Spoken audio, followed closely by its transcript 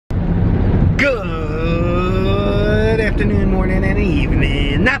Good afternoon, morning, and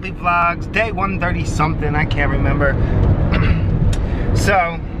evening. Nappy Vlogs, day 130 something, I can't remember.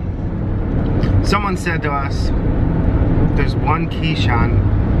 So, someone said to us, there's one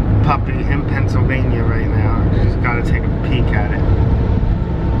Keyshawn puppy in Pennsylvania right now. Just gotta take a peek at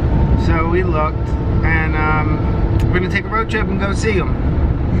it. So we looked, and we're gonna take a road trip and go see him.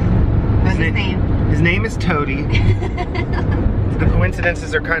 What's his name? His name is Toady. The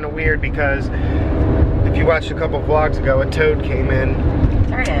coincidences are kind of weird because if you watched a couple vlogs ago, a toad came in.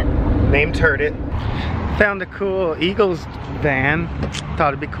 Turdet. Named Turdet. Found a cool Eagles van. Thought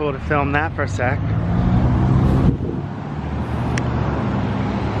it'd be cool to film that for a sec.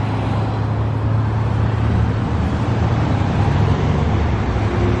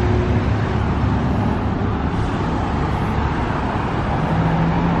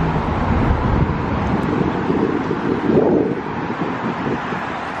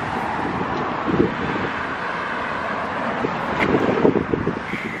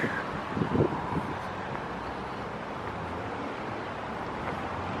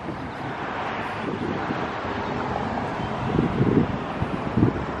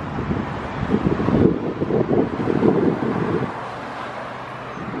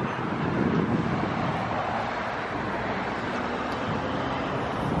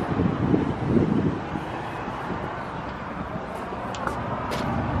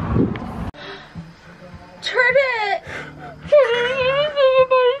 Turdet!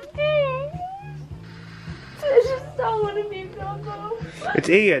 I just don't want to be Gumbo. It's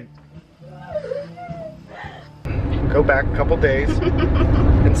Ian. Go back a couple days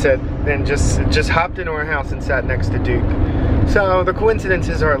and just hopped into our house and sat next to Duke. So the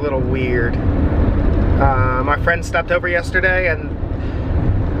coincidences are a little weird. My friend stopped over yesterday and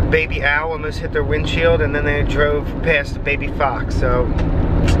baby owl almost hit their windshield, and then they drove past a baby fox. So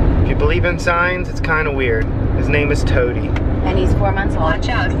if you believe in signs, it's kind of weird. His name is Toady. And he's 4 months old. Watch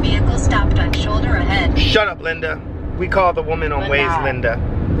out, vehicle stopped on shoulder ahead. Shut up, Linda. We call the woman on Waze Linda.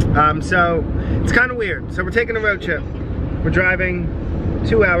 So it's kind of weird. So we're taking a road trip. We're driving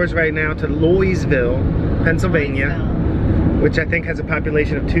 2 hours right now to Louisville, Pennsylvania, which I think has a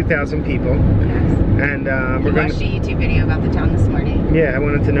population of 2,000 people. Yes. And we're going to watch a YouTube video about the town this morning. Yeah, I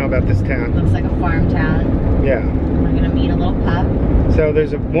wanted to know about this town. Looks like a farm town. Yeah. We're gonna meet a little pup. So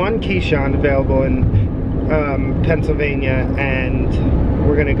there's one Keyshawn available in Pennsylvania, and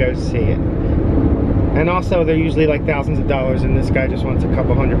we're gonna go see it. And also, they're usually like thousands of dollars, and this guy just wants a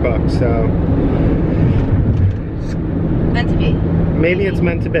couple $100. So Meant to be. maybe it's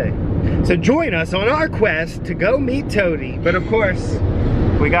meant to be. So join us on our quest to go meet Toady. But of course,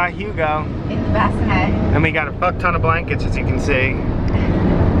 we got Hugo. In the bassinet. And we got a fuck ton of blankets, as you can see.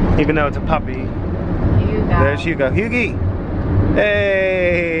 Even though it's a puppy. Hugo. There's Hugo. Hugie!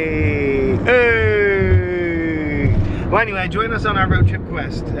 Hey! Hey! Well, anyway, join us on our road trip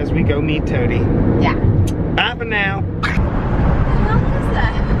quest as we go meet Toady. Yeah. Bye for now. What the hell is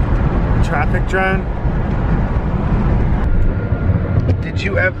that? Traffic drone. Did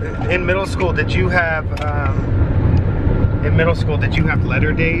you ever, in middle school, did you have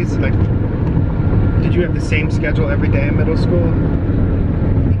letter days? Like, did you have the same schedule every day in middle school? I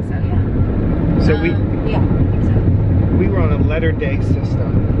think so, yeah. So Yeah, I think so. we were on a letter day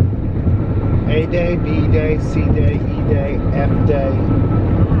system. A day, B day, C day, E day, F day.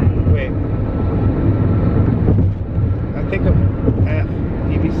 Wait. I think of F,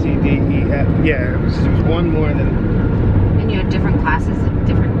 E, B, C, D, E, F. Yeah, it was one more than. And you had different classes of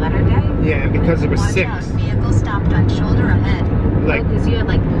different letter day? Yeah, because there were Watch 6. out, vehicle stopped on shoulder ahead. Like, because you had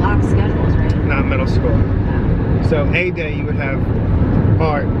like block schedules, right? not middle school. Yeah. So A day you would have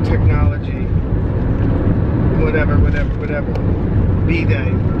art, technology, whatever. B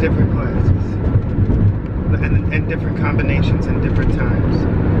day, different classes. And different combinations and different times.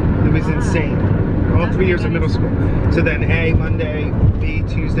 It was insane. All 3 years of middle school. So then A, Monday, B,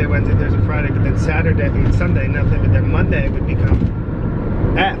 Tuesday, Wednesday, Thursday, Friday, but then Saturday and Sunday, nothing. But then Monday would become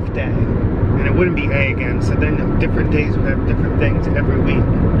F day. And it wouldn't be A again. So then different days would have different things every week.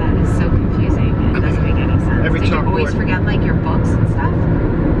 That is so confusing. It doesn't make any sense. Every Did you always chalkboard. forget like your books and stuff?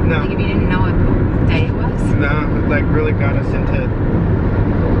 No. Like if you didn't know what day it was? No, it like really got us into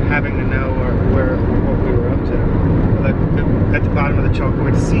having to know what we were up to. Like at the bottom of the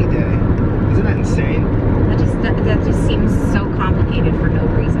chalkboard, C day. Isn't that insane? That just seems so complicated for no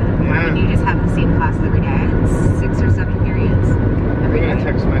reason. Yeah. Why would you just have the same class every day? 6 or 7 periods every I'm day. gonna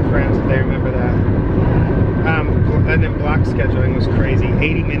text my friends if they remember that. And then block scheduling was crazy.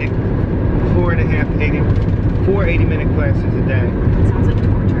 80-minute, 4 80-minute classes a day. That sounds like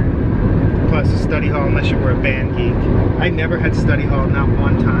torture. Plus a study hall unless you were a band geek. I never had study hall, not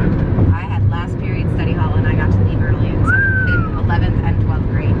one time. I had lab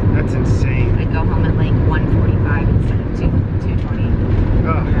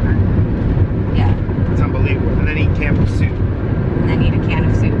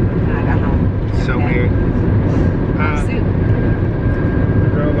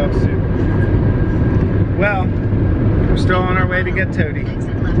way to get Toady.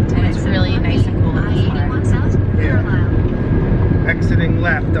 And it's really nice and cool in this car. Yeah. Exiting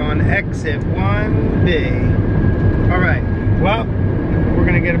left on exit 1B. Alright, well, we're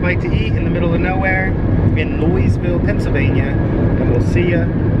gonna get a bite to eat in the middle of nowhere in Louisville, Pennsylvania, and we'll see ya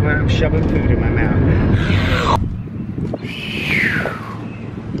when I'm shoving food in my mouth.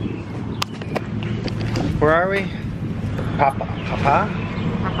 Where are we? Papa.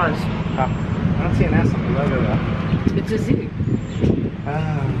 Papa's. Papa. I don't see an S on the logo though. It's a zoo.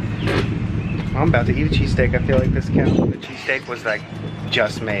 I'm about to eat a cheesesteak. I feel like this counts. The cheesesteak was like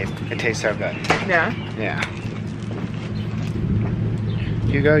just made. It tastes so good. Yeah? Yeah.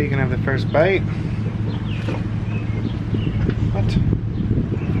 Hugo, you can have the first bite. What?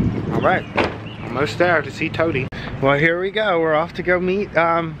 Alright. Almost there to see Toady. Well, here we go. We're off to go meet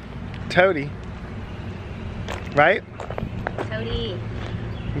Toady. Right? Toady.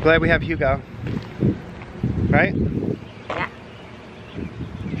 I'm glad we have Hugo. Right? Yeah.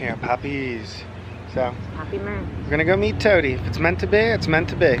 Here, puppies. So, Happy man. we're gonna go meet Toady. If it's meant to be, it's meant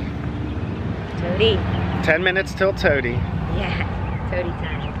to be. Toady. 10 minutes till Toady. Yeah. Toady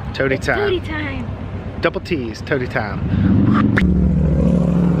time. Toady time. Toady time. Double T's, Toady time.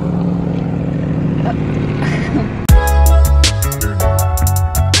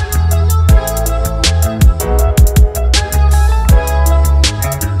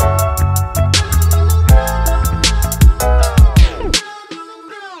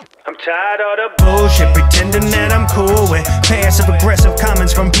 Tired of the bullshit, pretending that I'm cool with passive aggressive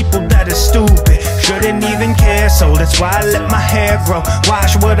comments from people that are stupid. Shouldn't even care, so that's why I let my hair grow.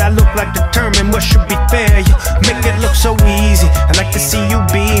 Watch what I look like, determine what should be fair. You make it look so easy. I like to see you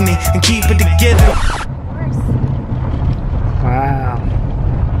beaming and keep it together. Wow.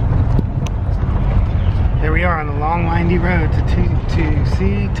 Here we are on the long windy road to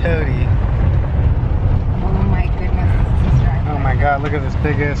see Toady. Oh my goodness, this is driving. Oh my god, look at this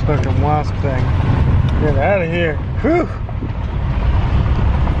big ass fucking wasp thing. Get out of here. Whew.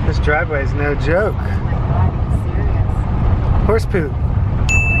 This driveway is no joke. Oh my god, are you serious? Horse poop.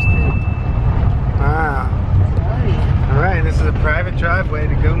 Horse poop. Wow. Toady. Alright, this is a private driveway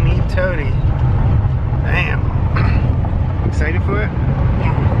to go meet Toady. Damn. Excited for it?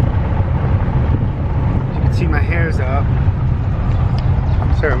 Yeah. You can see my hair's up.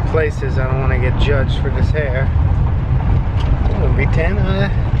 Certain places I don't want to get judged for this hair. Oh, pretend I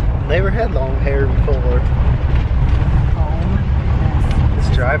never had long hair before. Oh my goodness.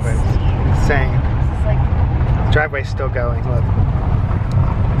 This driveway is insane. This is like... The driveway's still going, look.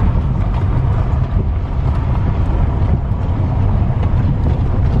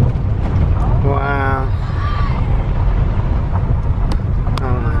 Wow.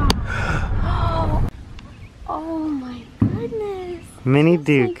 Oh my. Oh my goodness. Mini It's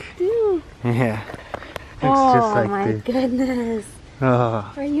Duke. like Duke. Yeah. It's Oh just like my Duke. goodness.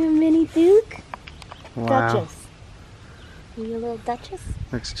 Oh, Are you a mini Duke? wow. Duchess. Are you a little Duchess?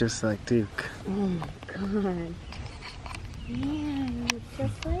 Looks just like Duke. Oh my god. Yeah, you look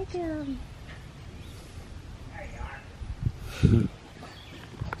just like him.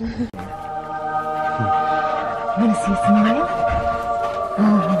 Want to see a smile?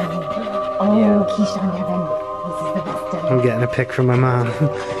 Oh, Keyshawn Heaven. This is the best day. I'm getting a pic from my mom. Oh,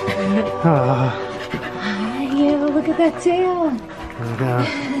 Hi, you. Look at that tail. there we go.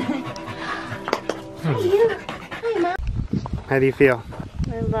 Hi, you. Hi, Mom. How do you feel?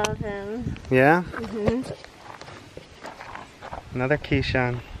 I love him. Yeah? Mm-hmm. Another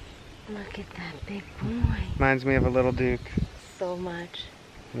Keyshawn. Look at that big boy. Reminds me of a little Duke. So much.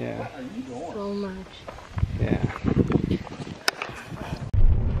 Yeah. So much. Yeah.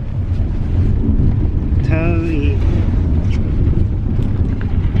 Toady.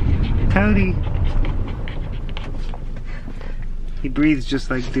 Toady. He breathes just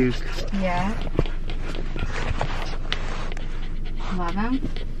like Duke. Yeah. Love him?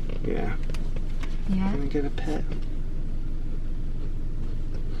 Yeah. Yeah. Can we get a pet?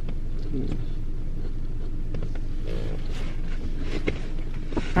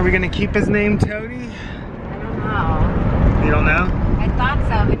 Are we gonna keep his name Toady? I don't know. You don't know? I thought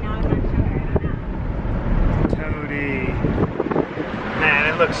so, but now I'm not sure. Toady.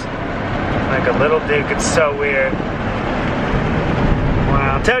 Man, it looks like a little Duke. It's so weird.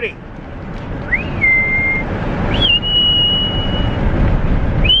 Wow. Toady!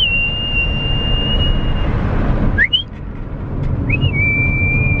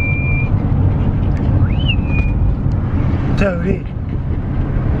 Toady.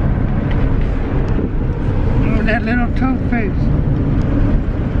 Oh, that little toe face.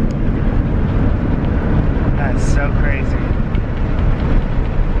 That's so crazy.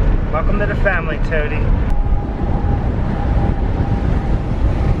 Welcome to the family, Toady.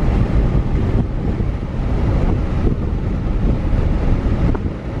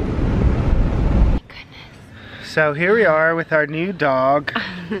 So here we are with our new dog.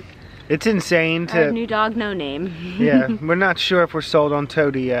 It's insane to... Our new dog, no name. Yeah, we're not sure if we're sold on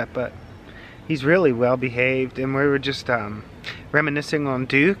Toady yet, but he's really well behaved, and we were just reminiscing on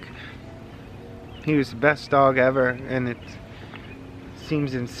Duke. He was the best dog ever, and it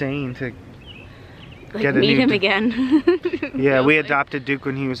seems insane to get a meet new him again. Yeah, we adopted Duke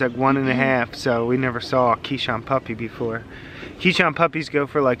when he was like 1.5, so we never saw a Keyshawn puppy before. Keyshawn puppies go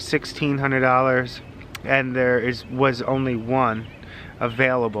for like $1,600, and there was only one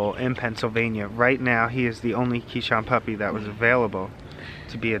available in Pennsylvania. Right now, he is the only Keyshawn puppy that was available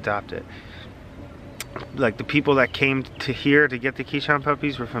to be adopted. Like, the people that came to here to get the Keyshawn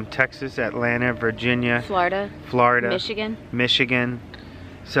puppies were from Texas, Atlanta, Virginia, Florida, Michigan.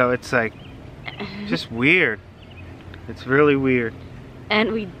 So it's like just weird. It's really weird.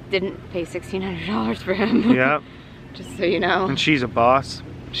 And we didn't pay $1,600 for him. Yep. Just so you know. And she's a boss.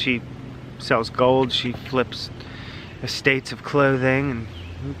 She sells gold. She flips estates of clothing, and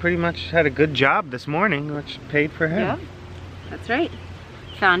we pretty much had a good job this morning, which paid for him. Yep. That's right.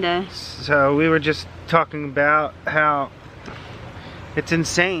 Found a... So we were just talking about how it's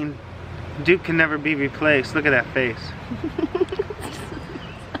insane. Duke can never be replaced. Look at that face.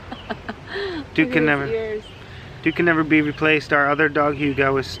 Duke can never be replaced. Our other dog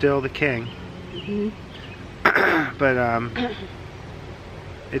Hugo is still the king. But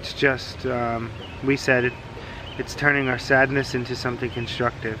it's just we said it's turning our sadness into something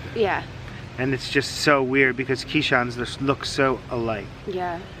constructive. Yeah. And it's just so weird because Keyshawn's just look so alike.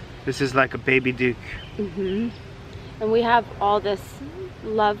 Yeah. This is like a baby Duke. And we have all this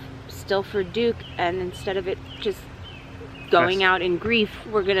love still for Duke, and instead of it just going out in grief,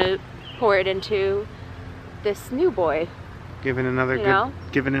 we're gonna pour it into this new boy. Giving another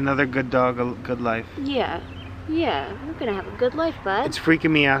good dog a good life. Yeah. Yeah, we're gonna have a good life, bud. It's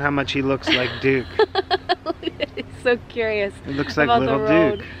freaking me out how much he looks like Duke. He's so curious. It looks like little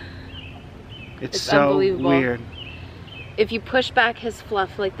Duke. It's so weird. If you push back his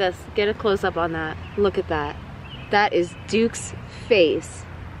fluff like this, get a close-up on that. Look at that. That is Duke's face.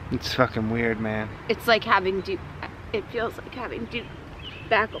 It's fucking weird, man. It's like having Duke, it feels like having Duke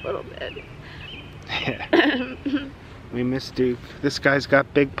back a little bit. Yeah. We miss Duke. This guy's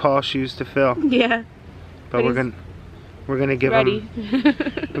got big paw shoes to fill. Yeah. But we're gonna give him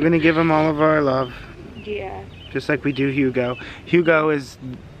we're gonna give him all of our love. Yeah. Just like we do Hugo. Hugo is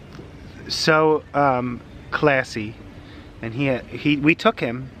so classy, and we took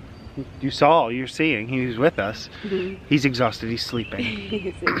him. You're seeing he was with us. He's exhausted. He's sleeping.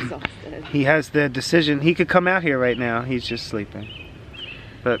 He's exhausted. He has the decision. He could come out here right now. He's just sleeping.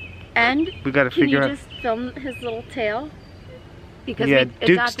 But we got to figure out. Can you just film his little tail? Because yeah, we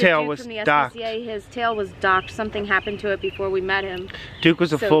Duke's tail Duke was from the docked. SPCA. His tail was docked. Something happened to it before we met him. Duke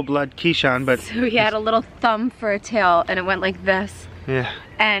was a full-blood Keyshawn, but so he had a little thumb for a tail, and it went like this. Yeah.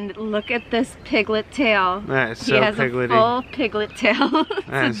 And look at this piglet tail. That is so he has piglety. a full piglet tail.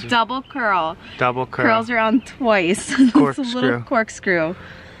 It's a double curl. Double curl. Curls around twice. Corkscrew. It's a little corkscrew.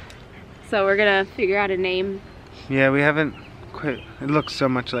 So we're gonna figure out a name. Yeah, we haven't quite. It looks so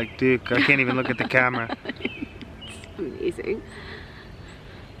much like Duke. I can't even look at the camera. It's amazing.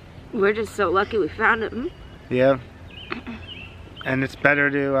 We're just so lucky we found him. Yeah. And it's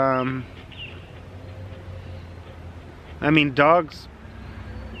better to, I mean, dogs,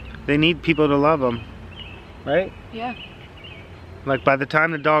 they need people to love them, right? Yeah. Like, by the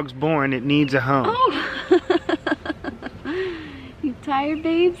time the dog's born, it needs a home. Oh! You tired,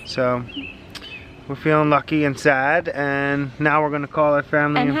 babes? So, we're feeling lucky and sad, and now we're going to call our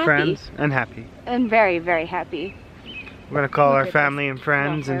family and friends. And happy. And very, very happy. We're going to call our family and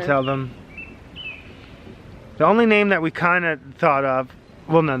friends and tell them. The only name that we kind of thought of,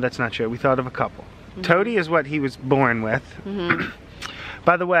 well, no, that's not true. We thought of a couple. Toady is what he was born with.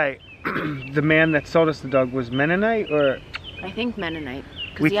 By the way, the man that sold us the dog was Mennonite, or? I think Mennonite.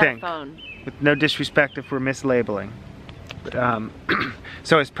 We he had think. a phone. With no disrespect if we're mislabeling.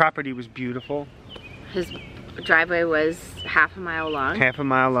 So his property was beautiful. His driveway was half a mile long. Half a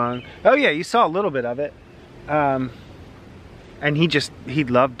mile long. Oh yeah, you saw a little bit of it. And he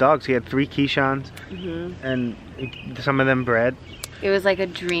loved dogs. He had 3 Keyshawns, and some of them bred. It was like a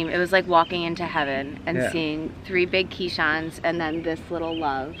dream. It was like walking into heaven and seeing 3 big Keyshawns and then this little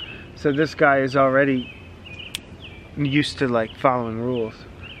love. So this guy is already used to like following rules.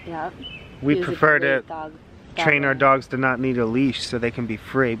 Yep. We prefer to train our dogs to not need a leash so they can be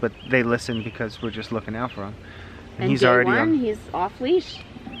free, but they listen because we're just looking out for them. And he's already he's off leash.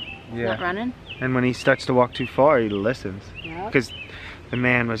 Yeah. Not running. And when he starts to walk too far, he listens. Yeah. Because the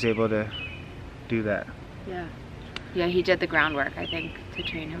man was able to do that. Yeah. Yeah, he did the groundwork, I think, to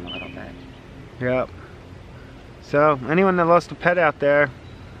train him a little bit. Yep. So, anyone that lost a pet out there,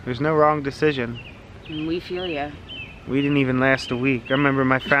 there's no wrong decision. We feel ya. We didn't even last a week. I remember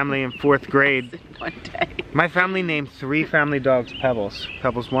my family in 4th grade. One day. My family named 3 family dogs Pebbles.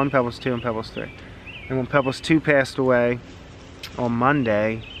 Pebbles 1, Pebbles 2, and Pebbles 3. And when Pebbles 2 passed away on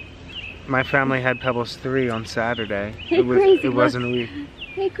Monday, my family had Pebbles 3 on Saturday. Hey, It wasn't a week.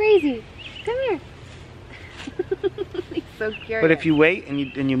 Hey, Crazy, come here. He's so curious. But if you wait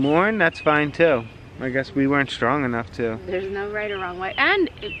and you mourn, that's fine too. I guess we weren't strong enough to. There's no right or wrong way. And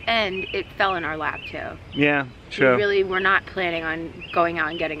it fell in our lap too. Yeah, true. We really were not planning on going out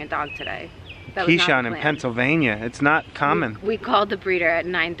and getting a dog today. That was not Keyshawn the in plan. Pennsylvania. It's not common. We called the breeder at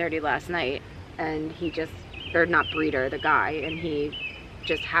 9:30 last night, and he just, or not breeder, the guy, and he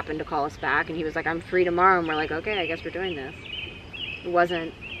just happened to call us back, and he was like, I'm free tomorrow, and we're like, okay, I guess we're doing this. It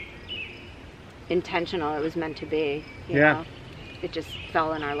wasn't intentional, it was meant to be, you know? It just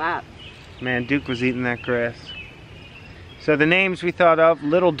fell in our lap. Man, Duke was eating that grass. So the names we thought of,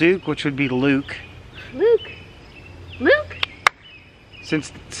 Little Duke, which would be Luke. Luke! Luke!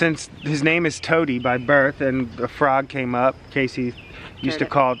 Since his name is Toady by birth, and a frog came up, Casey used to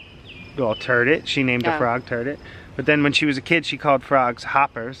call, well, Turd-it. She named the frog Turd-it. But then when she was a kid, she called frogs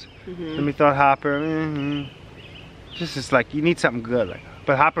Hoppers. And we thought Hopper, just is like, you need something good. Like,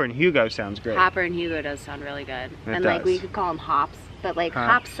 but Hopper and Hugo sounds great. Hopper and Hugo does sound really good. It like does. we could call him Hops, but like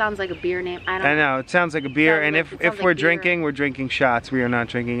Hops sounds like a beer name. I know, it sounds like a beer, and if like we're beer. drinking, we're drinking shots. We are not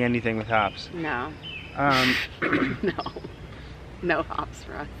drinking anything with hops. No. No. No hops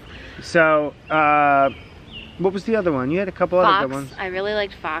for us. So, what was the other one? You had a couple other good ones. I really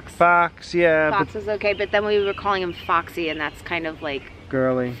liked Fox. Fox, yeah. Fox was okay, but then we were calling him Foxy, and that's kind of like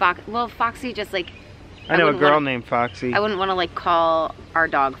girly. Well, Foxy just like. I know a girl named Foxy. I wouldn't want to like call our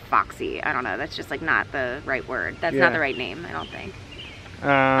dog Foxy. I don't know. That's just like not the right word. That's not the right name. I don't think.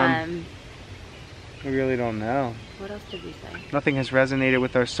 I really don't know. What else did we say? Nothing has resonated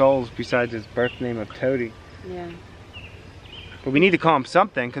with our souls besides his birth name of Toady. Yeah. But we need to call him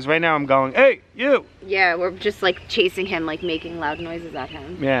something, because right now I'm going, hey, you! Yeah, we're just like chasing him, like making loud noises at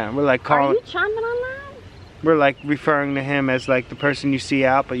him. Yeah, we're like calling... Are you chomping on that? We're like referring to him as like the person you see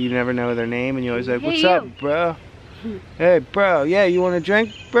out, but you never know their name, and you're always like, what's up, bro? Hey, bro, yeah, you want a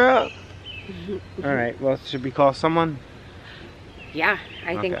drink, bro? Alright, well, should we call someone? Yeah,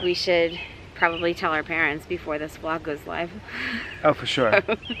 I think we should probably tell our parents before this vlog goes live. Oh, for sure.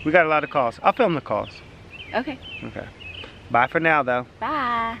 We got a lot of calls. I'll film the calls. Okay. Okay. Bye for now, though.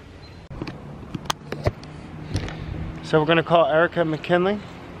 Bye. So we're gonna call Erica McKinley.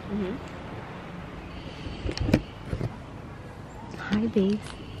 Hi, babes.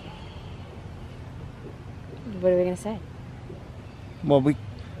 What are we gonna say? Well,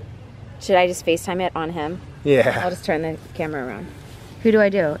 Should I just FaceTime it on him? Yeah. I'll just turn the camera around. Who do I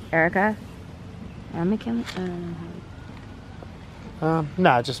do? Erica? McKinley?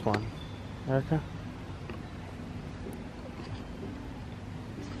 Nah, just one. Erica.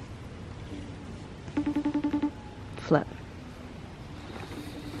 Flip.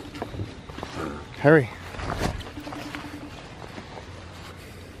 Hurry.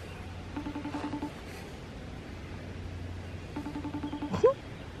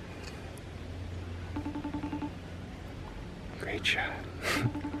 Great shot.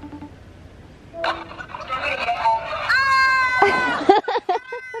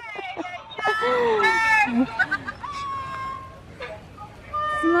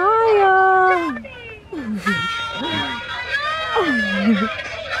 Smile!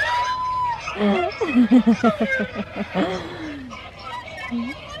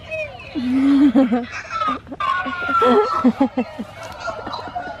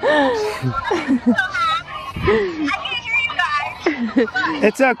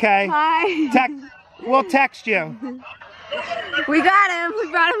 It's okay. Hi. We'll text you. We got him.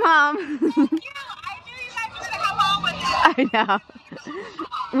 We brought him home. I know.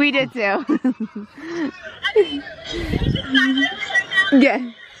 We did too.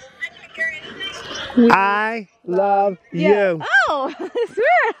 Yeah. I love you. Oh,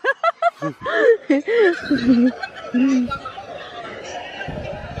 swear.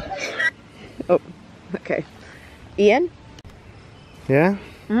 Oh, okay. Ian? Yeah?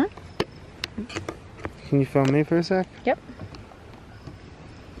 Hmm? Can you film me for a sec? Yep.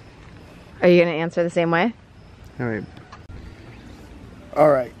 Are you going to answer the same way? Alright.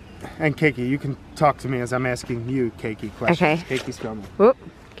 Alright. And Keiki, you can talk to me as I'm asking you Keiki questions. Okay. Keiki's filming. Whoop.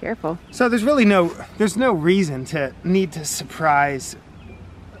 Careful. So there's no reason to need to surprise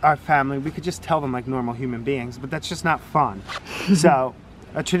our family. We could just tell them like normal human beings, but that's just not fun. So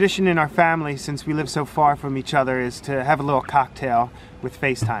a tradition in our family, since we live so far from each other, is to have a little cocktail with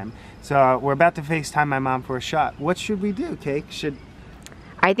FaceTime. So we're about to FaceTime my mom for a shot. What should we do, Cake?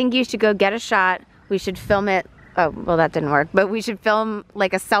 I think you should go get a shot. We should film it. Oh, well, that didn't work. But we should film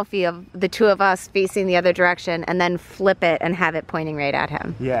like a selfie of the two of us facing the other direction and then flip it and have it pointing right at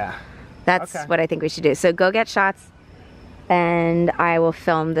him. Yeah. That's okay. what I think we should do. So go get shots and I will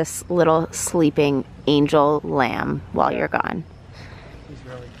film this little sleeping angel lamb while you're gone. He's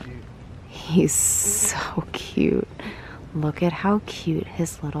really cute. He's so cute. Look at how cute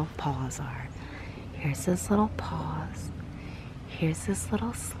his little paws are. Here's his little paws. Here's his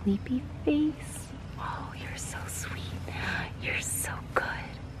little sleepy face. Oh, you're so sweet. You're so good.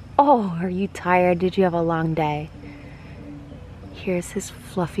 Oh, are you tired? Did you have a long day? Here's his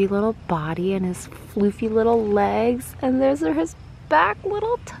fluffy little body and his floofy little legs. And there's his back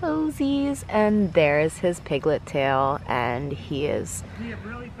little toesies. And there's his piglet tail. And he is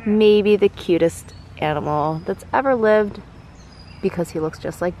maybe the cutest animal that's ever lived because he looks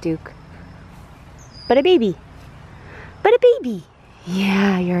just like Duke. But a baby. But a baby.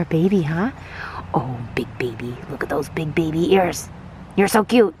 Yeah, you're a baby, huh? Oh, big baby. Look at those big baby ears. You're so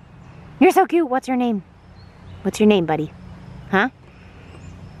cute. You're so cute. What's your name? What's your name, buddy? Huh?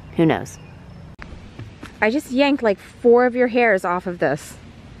 Who knows? I just yanked like 4 of your hairs off of this.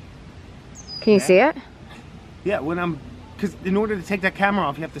 Can you see it? Yeah, because in order to take that camera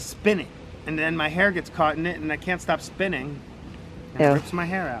off, you have to spin it. And then my hair gets caught in it and I can't stop spinning. And it rips my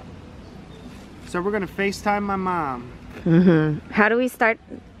hair out. So we're gonna FaceTime my mom. Mm-hmm. How do we start?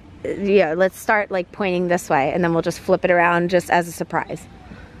 Yeah, let's start like pointing this way and then we'll just flip it around just as a surprise.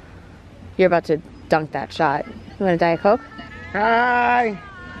 You're about to dunk that shot. You want a Diet Coke? Hi!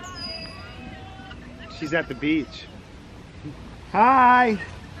 She's at the beach. Hi!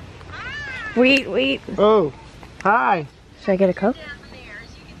 Wait. Oh, hi. Should I get a Coke?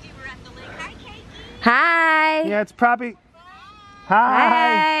 Hi! Yeah, it's probably...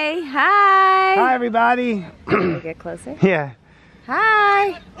 Hi! Hi! Hi, everybody! Can we get closer? Yeah.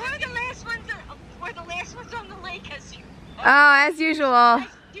 Hi! We're the last ones on the lake as usual. Oh, as usual.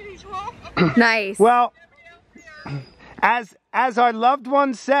 Nice. Well, as our loved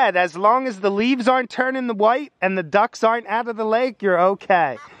one said, as long as the leaves aren't turning the white and the ducks aren't out of the lake, you're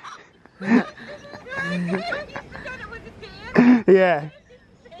okay. Yeah.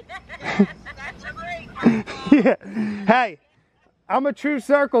 That's great. Yeah. Hey, I'm a true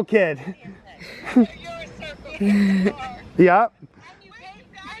circle kid. You're a circle kid. Yep.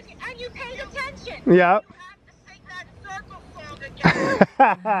 And you paid attention. Yep. You have to sing that circle song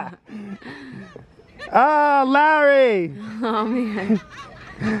again. Ah, Larry. Oh, man.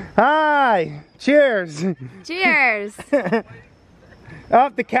 Hi. Cheers. Cheers. Oh,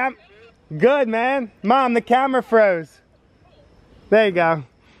 the cam. Good, man. Mom, the camera froze. There you go.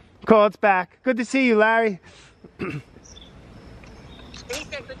 Cool, it's back. Good to see you, Larry. They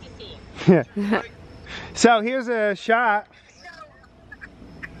said good to see you. Yeah. So here's a shot.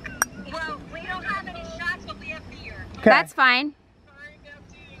 Well, we don't have any shots, but we have beer. Okay. That's fine.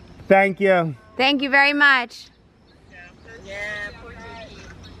 Thank you. Thank you very much. Yeah, poor Dookie.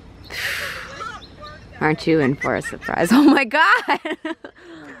 Aren't you in for a surprise? Oh my God.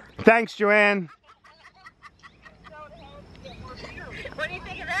 Thanks, Joanne. What do you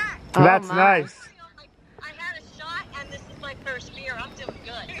think of that? That's my. nice. I had a shot, and this is my first beer. I'm doing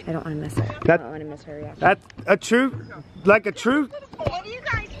good. I don't want to miss her. I That- don't want to miss her reaction. That's a true, like a true. What are you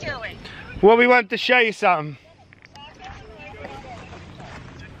guys doing? Well, we wanted to show you something.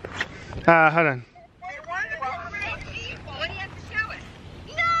 Hold on. What do you have to show us?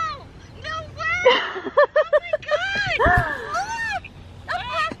 No way! Oh my God!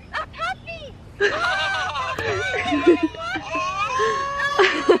 Look! A puppy!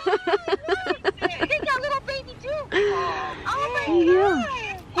 They got little baby too. Oh my Hey, you. God!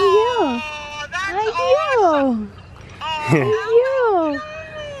 Hey, you. Oh, that's Hey, awesome. you.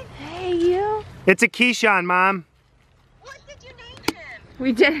 Hey, you. It's a Keyshawn, Mom. What did you name him?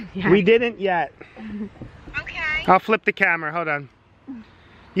 We did. Yeah. We didn't yet. Okay. I'll flip the camera. Hold on.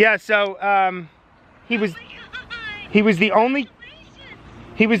 Yeah. So he was the only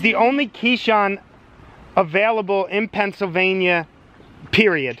Keyshawn available in Pennsylvania.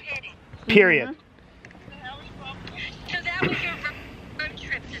 Period. Period. So that was your road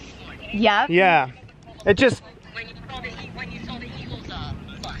trip this morning. Yep. Yeah. It just. When you saw the Eagles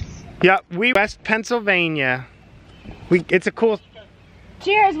bus. Yeah. We West Pennsylvania. It's a cool.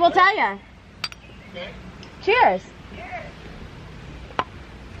 Cheers, we'll tell you. Cheers.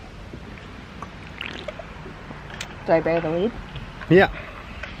 Do I bury the lead? Yeah.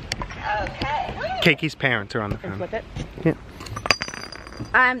 Okay. Keki's parents are on the phone. Flip it? Yeah.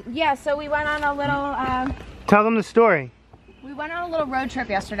 Yeah, so we went on a little, Tell them the story. we went on a little road trip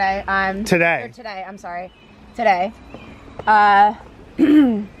yesterday. Today, I'm sorry. Today.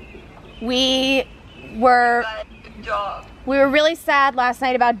 We were really sad last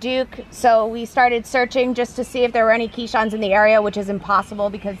night about Duke, so we started searching just to see if there were any Keeshonds in the area, which is impossible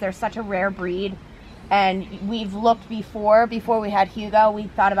because they're such a rare breed. And we've looked before we had Hugo, we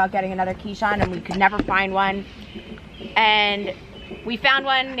thought about getting another Keeshond and we could never find one. And we found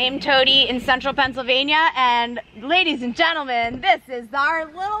one named Toady in central Pennsylvania, and ladies and gentlemen, this is our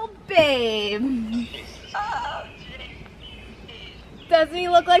little babe. Doesn't he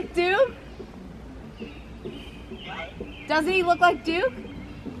look like Duke? Doesn't he look like Duke?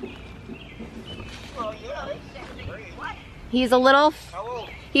 He's a little,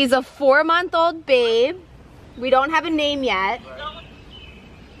 he's a 4-month-old babe. We don't have a name yet.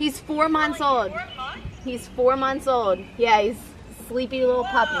 He's 4 months old. He's 4 months old. Yeah, he's a sleepy little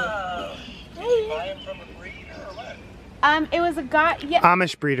puppy. It was a guy, yeah.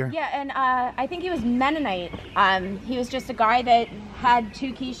 Amish breeder. Yeah, and I think he was Mennonite. He was just a guy that had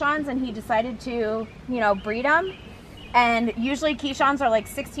 2 Keeshonds and he decided to, you know, breed them. And usually Keeshonds are like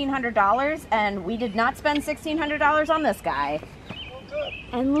 $1,600, and we did not spend $1,600 on this guy.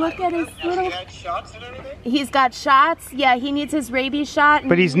 And look at his little... He had shots and everything? He's got shots. Yeah, he needs his rabies shot.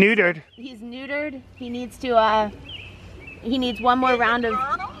 But he's neutered. He's neutered. He needs to, he needs one more round of...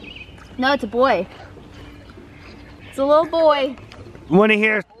 No, it's a boy. It's a little boy. Want to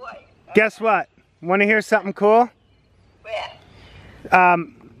hear... Guess what? Want to hear something cool?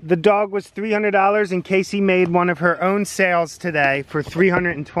 The dog was $300, and Casey made one of her own sales today for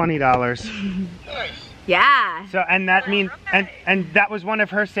 $320. Yeah. So, and that means, and that was one of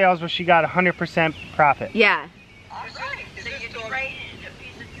her sales where she got 100% profit. Yeah. So you traded a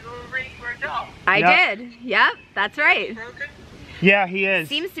piece of jewelry for a dog? I Yep. did. Yep, that's right. Broken? Yeah, he is.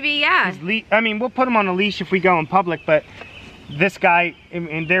 Seems to be, yeah. I mean, we'll put him on a leash if we go in public, but this guy,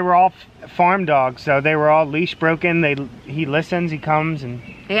 and they were all farm dogs, so they were all leash broken. He listens, he comes, and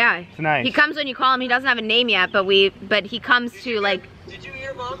Yeah. it's nice. He comes when you call him. He doesn't have a name yet, but he comes to like... Did you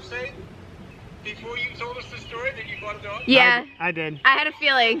hear Mom say before you told us the story that you bought a dog? Yeah. I did. I had a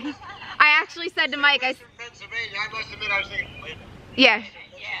feeling. I actually said to Mike, From Pennsylvania, I must admit, I was thinking, wait a minute. yeah.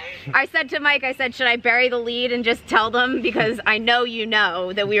 I said to Mike, I said, should I bury the lead and just tell them? Because I know you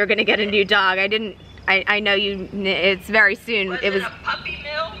know that we were going to get a new dog. I know you, it's very soon. It was a puppy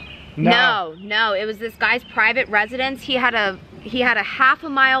mill? No, it was this guy's private residence. He had a half a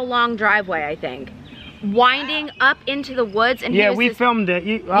mile long driveway, I think, winding up into the woods. And Yeah, we filmed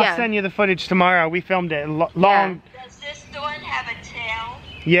it. I'll send you the footage tomorrow. We filmed it. Long. Does this dog have a tail?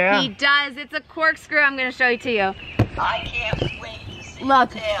 Yeah. He does. It's a corkscrew. I'm going to show it to you. I can't wait to see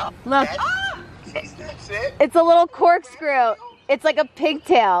Look, the tail. look. That's it? It's a little corkscrew. It's like a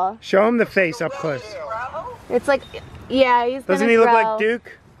pigtail. Show him the face up close. Bravo? It's like, yeah, he's gonna Doesn't he look grow. like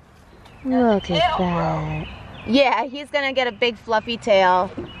Duke? Look at that. Yeah, he's gonna get a big fluffy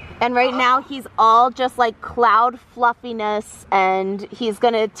tail. And right now he's all just like cloud fluffiness, and he's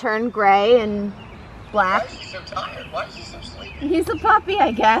gonna turn gray and black. Why is he so tired? Why is he so sleepy? He's a puppy,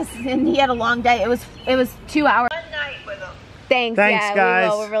 I guess, and he had a long day. It was 2 hours. One night with him. Thanks yeah, guys. we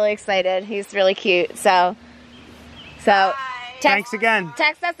will. We're really excited. He's really cute. So Thanks again.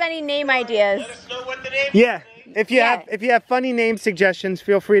 Text us any name ideas. Let us know what the name is. Yeah. If you have funny name suggestions,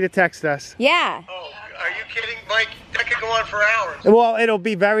 feel free to text us. Yeah. Oh, are you kidding, Mike? That could go on for hours. Well, it'll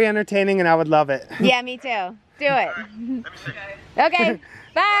be very entertaining, and I would love it. Yeah, me too. Do it. Let me see. Okay.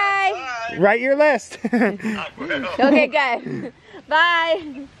 Bye. Bye. Write your list. I will. Okay, good.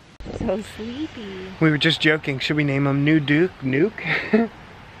 Bye. So sleepy. We were just joking. Should we name him New Duke? Nuke?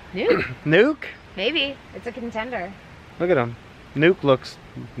 Nuke? Nuke? Maybe. It's a contender. Look at him. Nuke looks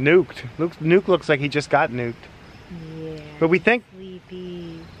nuked. Nuke looks like he just got nuked. Yeah. But we think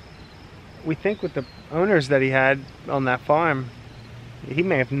Sleepy. with the owners that he had on that farm, he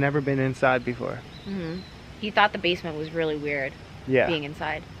may have never been inside before. Mm-hmm. He thought the basement was really weird. Yeah. Being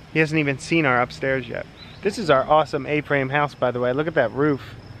inside. He hasn't even seen our upstairs yet. This is our awesome A-frame house, by the way. Look at that roof.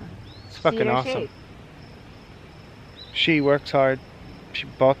 It's fucking Cedar awesome. shape. She works hard. She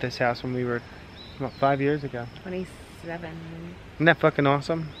bought this house when we were, what, 5 years ago. 27. Isn't that fucking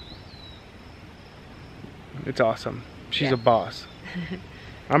awesome? It's awesome. She's a boss.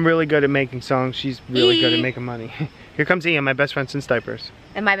 I'm really good at making songs. She's really good at making money. Here comes Ian, my best friend since diapers.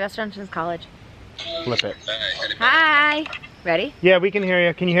 And my best friend since college. Flip it. Hi. Ready? Yeah, we can hear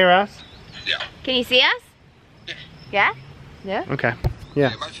you. Can you hear us? Yeah. Can you see us? Yeah? Yeah? Okay.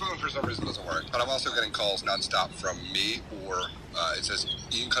 Yeah. My phone for some reason doesn't work, but I'm also getting calls nonstop from me or it says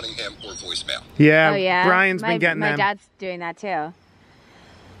Ian Cunningham or voicemail. Yeah, Oh yeah. Brian's been getting my them. dad's doing that too.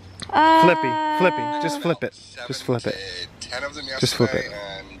 Flippy. Just flip it. Just flip it. 10 of them yesterday, Just flip it.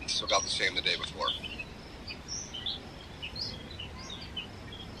 and still got the same the day before.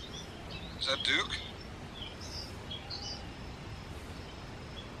 Is that Duke?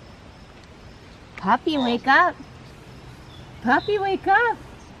 Puppy, wake up. Puppy, wake up.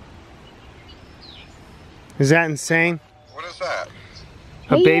 Is that insane? What is that?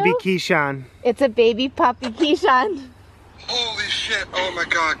 A Hey, baby you. Keyshawn. It's a baby puppy, Keyshawn. Holy shit! Oh my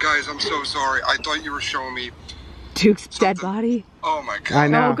god, guys, I'm so sorry. I thought you were showing me. Duke's dead body. Oh my god. I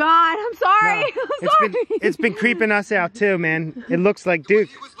know. Oh God, I'm sorry. I'm sorry. It's been creeping us out too, man. It looks like Duke.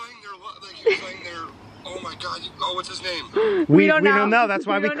 He was laying there, like, he was laying there. Oh my god, oh, what's his name? We don't know. That's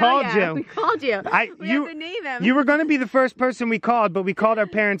why we don't know called yet. you. We called you. We have to name him. You were going to be the first person we called, but we called our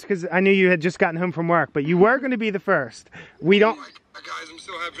parents because I knew you had just gotten home from work. But you were going to be the first. We don't. Oh my god, guys, I'm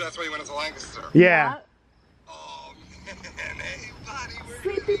so happy that's why you went to Lancaster. Yeah. Oh man, hey buddy, where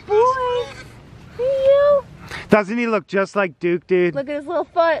Sleepy boy. Hey, you. Doesn't he look just like Duke, dude? Look at his little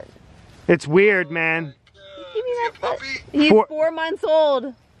foot. It's weird, man. Give me Is he that a foot. puppy? He's 4 4 months old.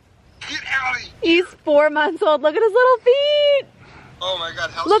 Get out of here! He's 4 months old. Look at his little feet. Oh my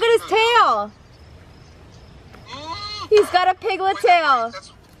god, how Look at his smooth. tail. Mm. He's got a piglet Wait, tail.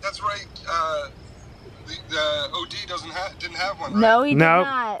 That's right. The OD didn't have one, right? No, he did No.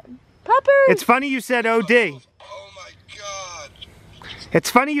 not. Puppers. It's funny you said OD. Oh my god. It's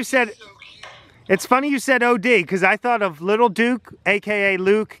funny you said. So cute. It's funny you said OD because I thought of Little Duke, aka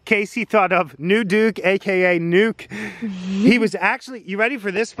Luke. Casey thought of New Duke, aka Nuke. He was actually. You ready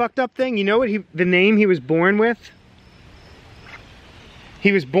for this fucked up thing? You know what the name he was born with?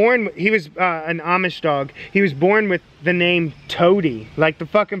 He was an Amish dog. He was born with the name Toady, like the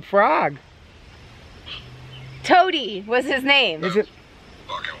fucking frog. Toady was his name. Is it?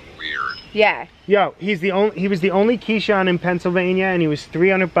 Fucking weird. Yeah. Yo, he was the only Keyshawn in Pennsylvania, and he was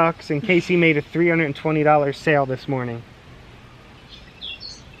 $300. And Casey made a $320 sale this morning.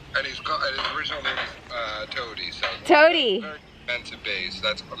 And his original name is Toady. So Toady. very meant to base.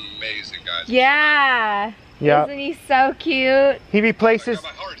 That's amazing, guys. Yeah. Yeah. Isn't he so cute? He replaces. My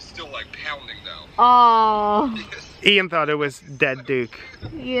heart is still like pounding though. Oh, Ian thought it was dead Duke.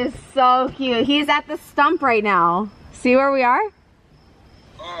 he is so cute. He's at the stump right now. See where we are?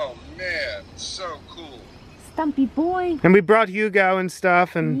 Oh man, so cool. Stumpy boy. And we brought Hugo and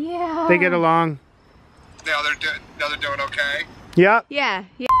stuff, and Yeah. they get along. Now they're doing okay. Yep. Yeah.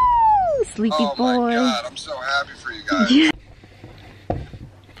 Yeah. Sleepy Oh boy. my god, I'm so happy for you guys.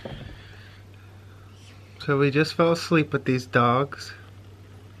 So we just fell asleep with these dogs.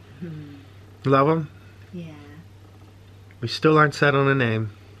 Love them. Yeah. We still aren't set on a name.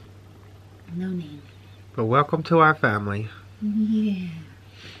 No name. But welcome to our family. Yeah.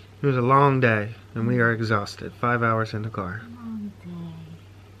 It was a long day, and we are exhausted. 5 hours in the car. Long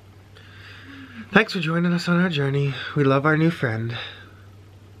day. Thanks for joining us on our journey. We love our new friend.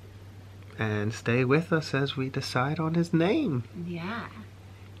 And stay with us as we decide on his name. Yeah.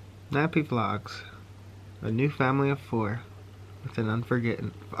 Nappy Vlogs. A new family of 4 with an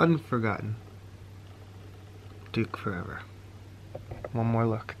unforgotten Duke forever. One more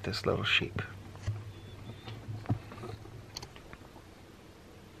look at this little sheep.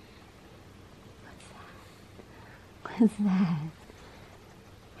 What's that?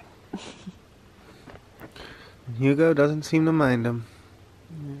 Hugo doesn't seem to mind him.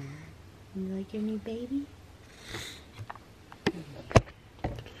 No. You like your new baby?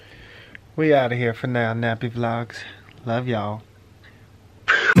 We out of here for now, Nappy Vlogs. Love y'all.